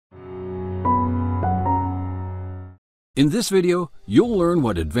In this video, you'll learn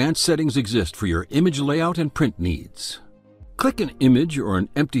what advanced settings exist for your image layout and print needs. Click an image or an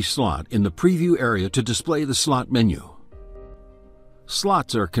empty slot in the preview area to display the slot menu.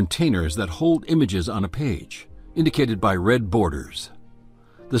 Slots are containers that hold images on a page, indicated by red borders.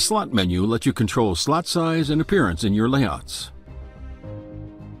 The slot menu lets you control slot size and appearance in your layouts.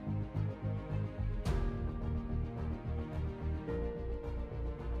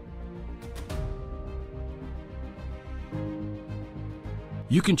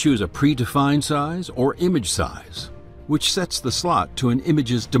 You can choose a predefined size or image size, which sets the slot to an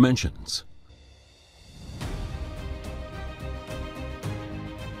image's dimensions.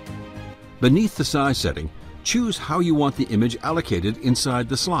 Beneath the size setting, choose how you want the image allocated inside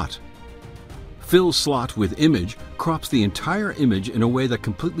the slot. Fill slot with image crops the entire image in a way that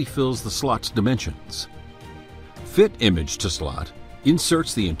completely fills the slot's dimensions. Fit image to slot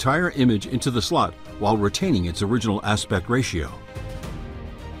inserts the entire image into the slot while retaining its original aspect ratio.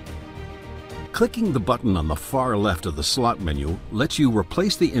 Clicking the button on the far left of the slot menu lets you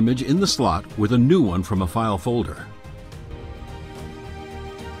replace the image in the slot with a new one from a file folder.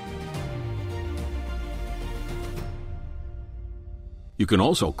 You can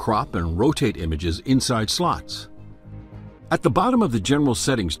also crop and rotate images inside slots. At the bottom of the General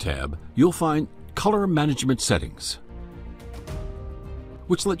Settings tab, you'll find Color Management Settings,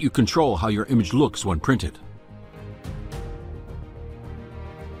 which let you control how your image looks when printed.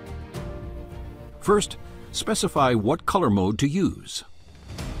 First, specify what color mode to use.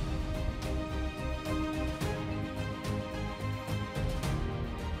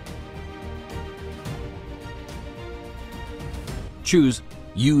 Choose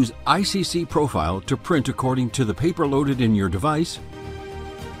Use ICC Profile to print according to the paper loaded in your device,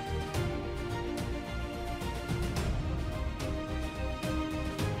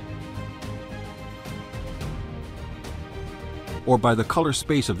 or by the color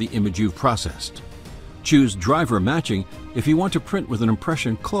space of the image you've processed. Choose Driver Matching if you want to print with an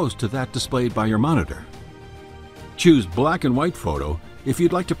impression close to that displayed by your monitor. Choose Black and White Photo if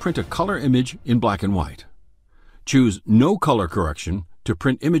you'd like to print a color image in black and white. Choose No Color Correction to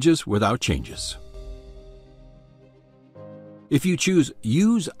print images without changes. If you choose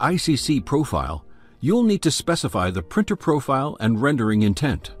Use ICC Profile, you'll need to specify the printer profile and rendering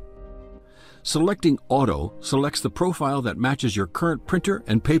intent. Selecting Auto selects the profile that matches your current printer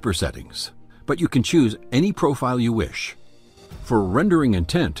and paper settings, but you can choose any profile you wish. For rendering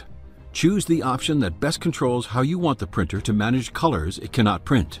intent, choose the option that best controls how you want the printer to manage colors it cannot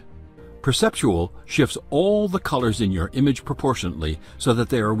print. Perceptual shifts all the colors in your image proportionately so that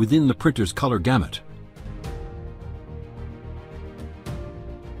they are within the printer's color gamut.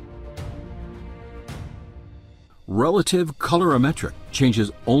 Relative Colorimetric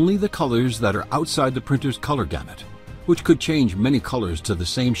changes only the colors that are outside the printer's color gamut, which could change many colors to the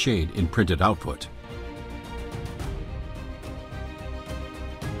same shade in printed output.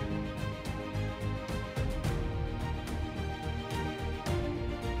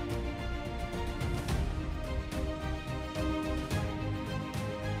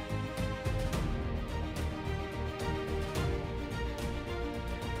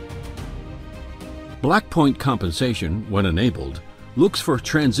 Blackpoint Compensation, when enabled, looks for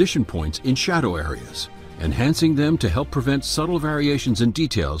transition points in shadow areas, enhancing them to help prevent subtle variations in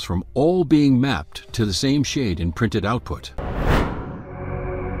details from all being mapped to the same shade in printed output.